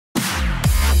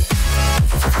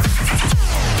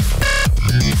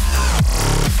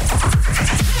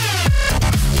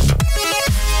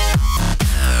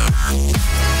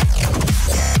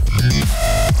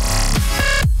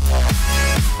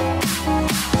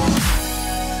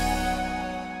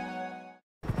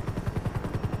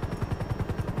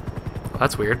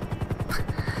That's weird.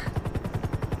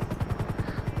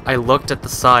 I looked at the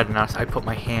side and I put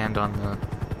my hand on the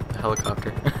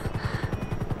helicopter.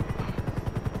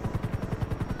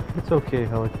 It's okay,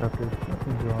 helicopter.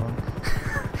 Nothing's wrong.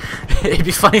 It'd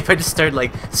be funny if I just started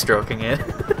like stroking it.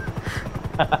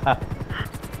 Alright,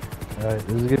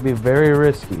 this is gonna be very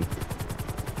risky.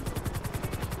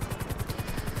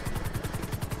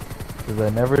 Because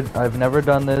I've never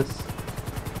done this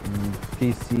in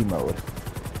PC mode.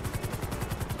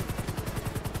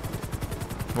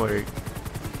 What are you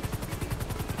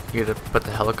gonna put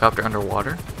the helicopter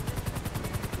underwater?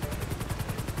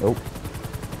 Nope.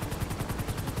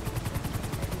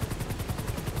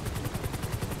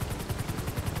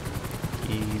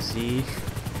 Easy.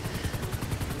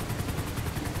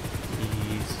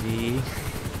 Easy.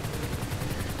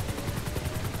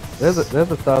 There's a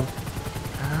sub.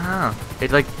 Ah,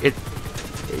 it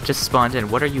just spawned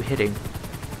in. What are you hitting?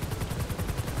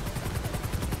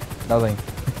 Nothing.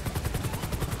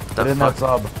 The Get in fuck? that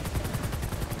sub.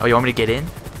 Oh, you want me to get in?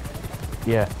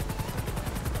 Yeah.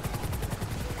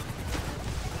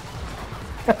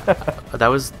 That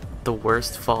was the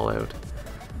worst Fallout.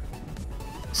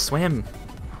 Swim.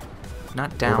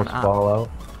 Not down, up. Fallout.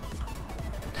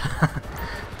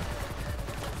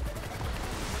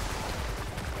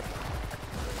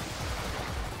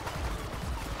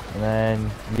 And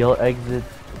then you'll exit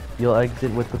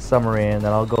with the submarine, and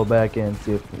then I'll go back in and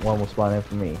see if one will spawn in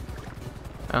for me.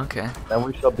 Okay. Then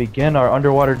we shall begin our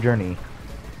underwater journey.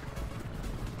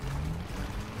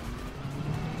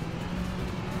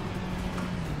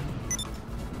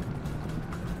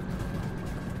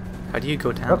 How do you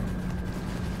go down? Oh.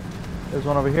 There's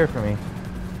one over here for me.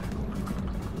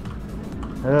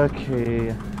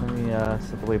 Okay, let me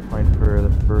set the waypoint for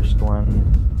the first one.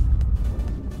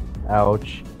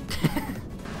 Ouch.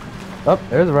 Oh,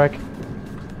 there's a wreck.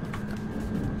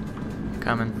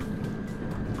 Coming.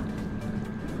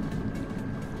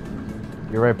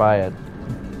 You're right by it.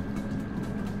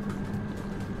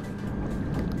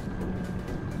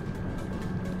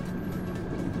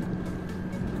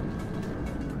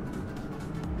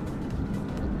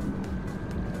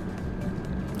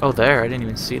 Oh, there. I didn't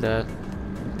even see that.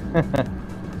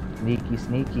 Sneaky,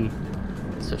 sneaky.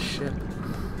 It's a ship.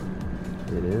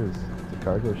 It is. It's a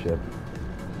cargo ship.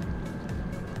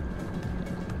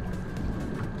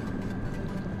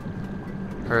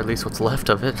 Or at least what's left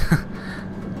of it.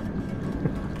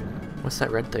 What's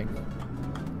that red thing?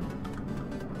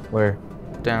 Where?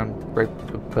 Down right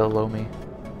below me.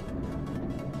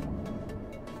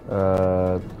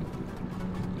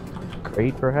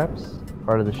 Crate perhaps?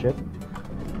 Part of the ship?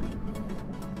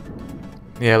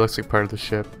 Yeah, it looks like part of the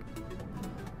ship.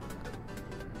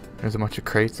 There's a bunch of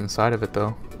crates inside of it,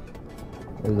 though.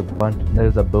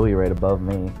 There's a buoy right above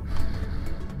me.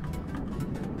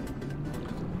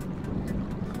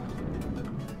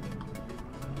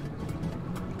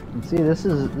 And see, this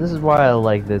is why I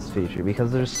like this feature,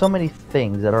 because there's so many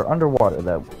things that are underwater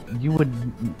that you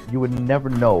would never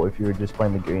know if you were just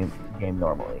playing the game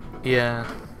normally. Yeah.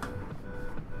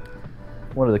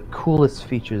 One of the coolest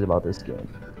features about this game.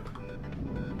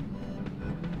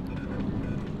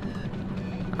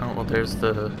 Oh, well, there's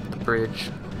the bridge.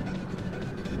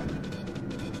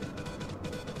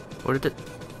 What did it...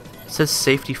 It says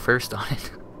safety first on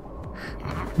it.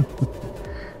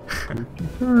 Safety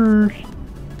first.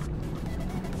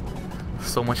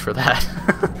 So much for that.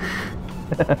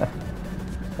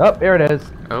 Oh, there it is.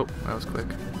 Oh, that was quick.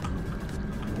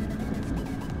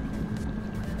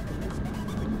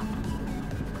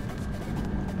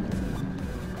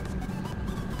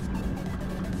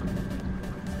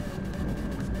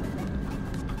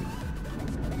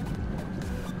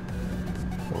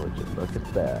 Would you look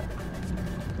at that?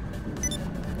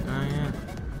 Oh, yeah.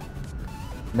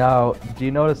 Now, do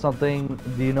you notice something?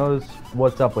 Do you notice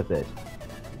what's up with it?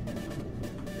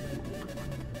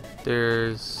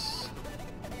 There's...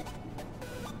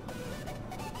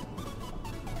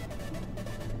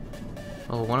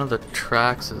 Oh, one of the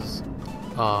tracks is...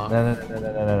 No.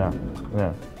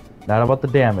 Not about the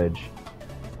damage.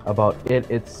 About it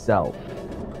itself.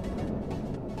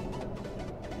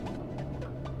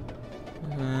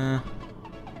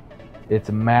 It's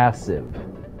massive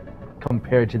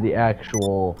compared to the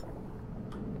actual,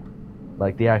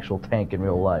 like the actual tank in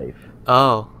real life.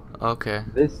 Oh, okay.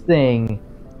 This thing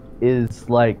is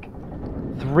like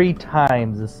 3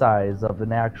 times the size of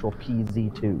an actual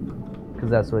PZ2, because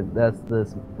that's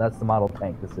the model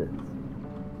tank this is.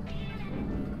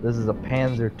 This is a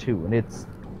Panzer II, and it's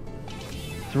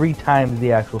 3 times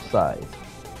the actual size.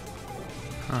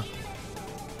 Huh.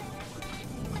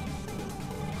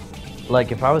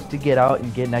 Like, if I was to get out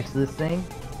and get next to this thing,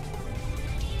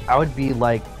 I would be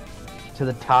like to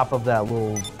the top of that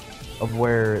little, of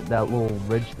where that little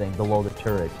ridge thing below the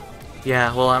turret.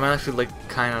 Yeah, well, I'm actually like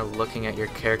kind of looking at your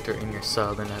character in your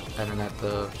sub and at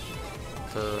the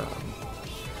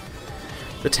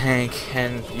tank,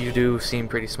 and you do seem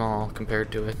pretty small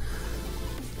compared to it.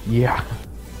 Yeah.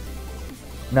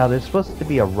 Now there's supposed to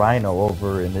be a rhino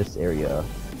over in this area,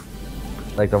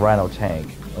 like the rhino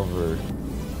tank over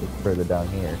further down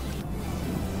here.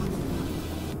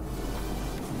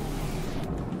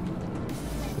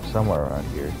 Somewhere around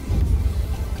here.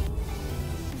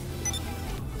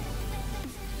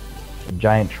 A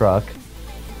giant truck.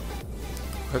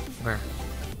 What? Where?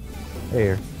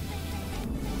 Here.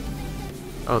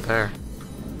 Oh, there.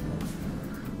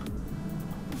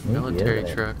 Maybe, Military isn't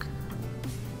it? truck.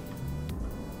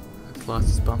 It's lost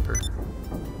its bumper.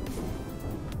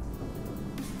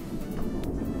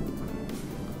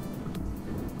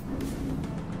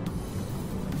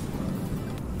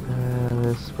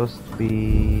 There's supposed to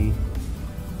be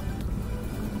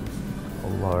a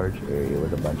large area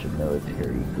with a bunch of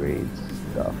military grade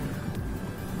stuff.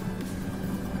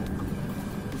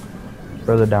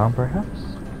 Further down, perhaps?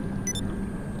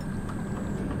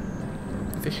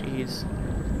 Fishies.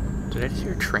 Did I just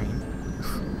hear a train?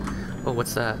 Oh,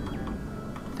 what's that?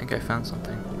 I think I found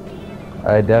something.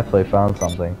 I definitely found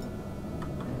something.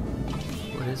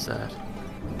 What is that?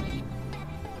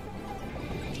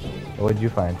 What did you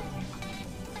find?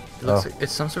 It looks like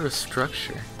it's some sort of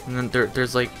structure. And then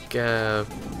there's like,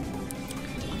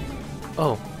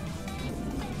 oh.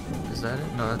 Is that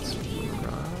it? No, that's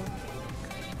rock.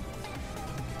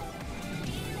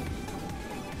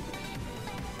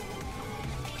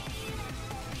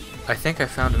 I think I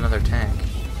found another tank.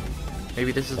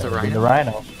 Maybe this is the rhino? The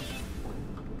rhino.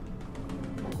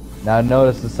 Now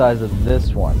notice the size of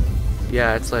this one.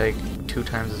 Yeah, it's like 2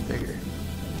 times as bigger.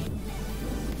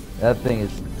 That thing is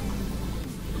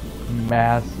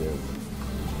massive.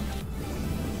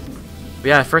 But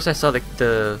yeah, at first I saw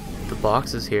the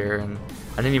boxes here, and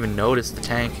I didn't even notice the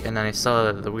tank, and then I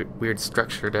saw the weird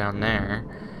structure down there,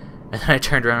 and then I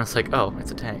turned around and was like, oh,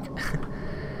 it's a tank.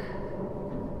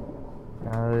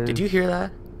 Did you hear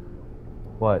that?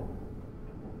 What?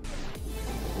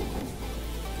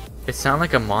 It sounded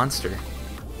like a monster.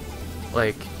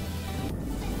 Like,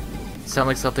 it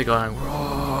sounded like something going,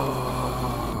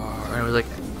 roar, and it was like,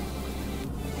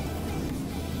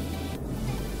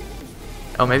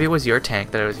 oh, maybe it was your tank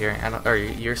that I was hearing, or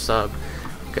your sub,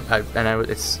 I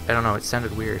don't know, it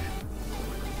sounded weird.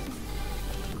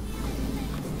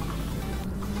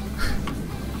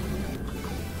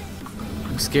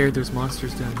 I'm scared there's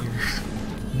monsters down here.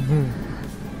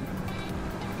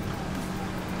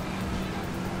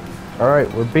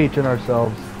 Alright, we're beaching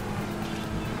ourselves.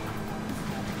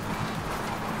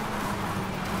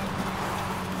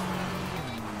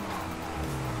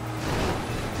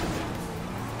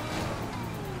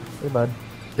 Hey, bud.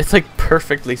 It's like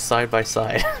perfectly side by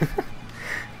side.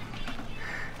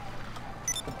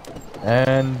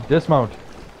 And dismount.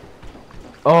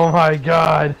 Oh my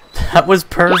god. That was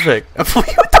perfect. What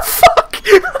the fuck?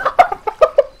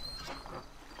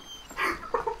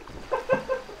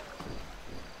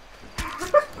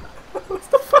 What's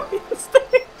the funniest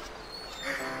thing?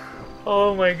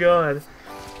 Oh my god.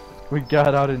 We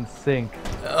got out in sync.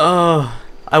 Oh,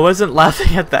 I wasn't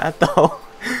laughing at that though.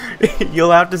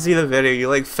 You'll have to see the video. You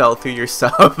like fell through your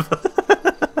sub.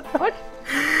 What?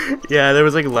 Yeah, there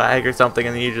was like lag or something,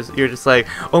 and then you're just like,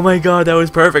 oh my god, that was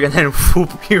perfect, and then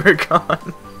whoop, you were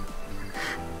gone.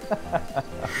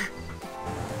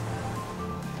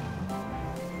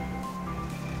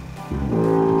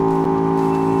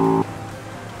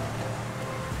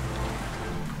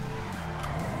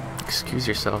 Excuse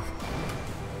yourself.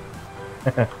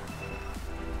 Can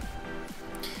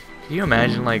you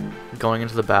imagine like going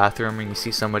into the bathroom and you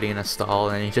see somebody in a stall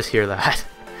and you just hear that?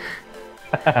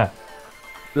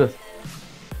 Just.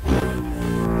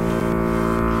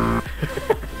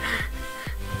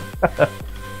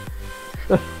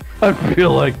 I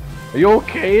feel like, are you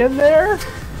okay in there?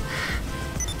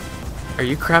 Are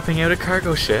you crapping out a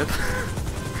cargo ship?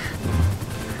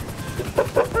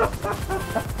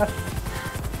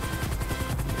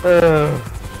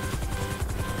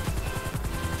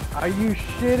 Are you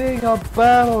shitting a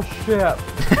battleship?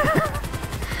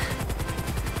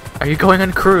 Are you going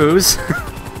on cruise?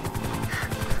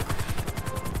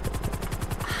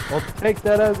 I'll take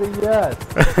that as a yes.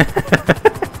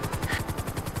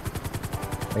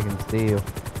 I can see you.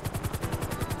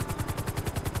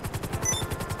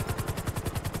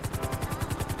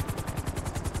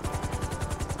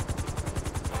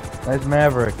 Nice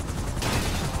Maverick.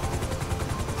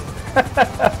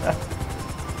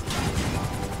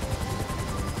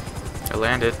 I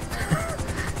landed.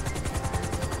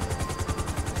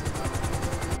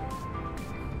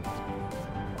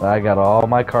 I got all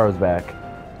my cars back.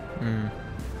 Hmm.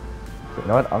 You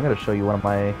know what? I'm gonna show you one of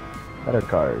my better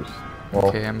cars. Well,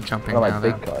 Okay, I'm jumping one of now.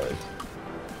 my big Then. cars.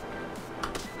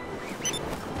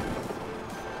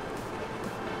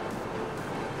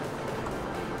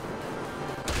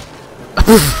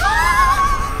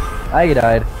 I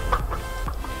died.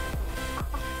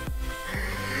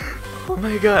 Oh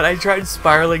my god, I tried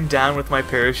spiraling down with my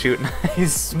parachute and I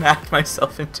smacked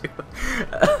myself into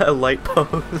a light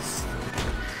post.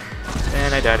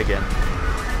 And I died again.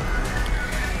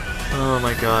 Oh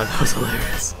my god, that was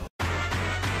hilarious.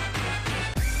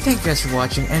 Thank you guys for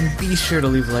watching, and be sure to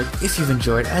leave a like if you've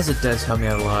enjoyed, as it does help me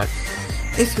out a lot.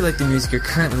 If you like the music you're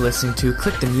currently listening to,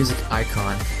 click the music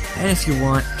icon. And if you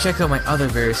want, check out my other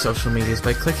various social medias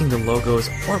by clicking the logos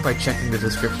or by checking the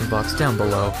description box down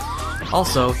below.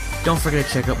 Also, don't forget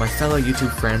to check out my fellow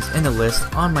YouTube friends in the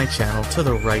list on my channel to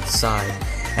the right side.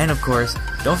 And of course,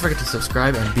 don't forget to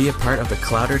subscribe and be a part of the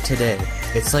Clouder today.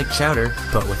 It's like chowder,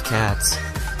 but with cats.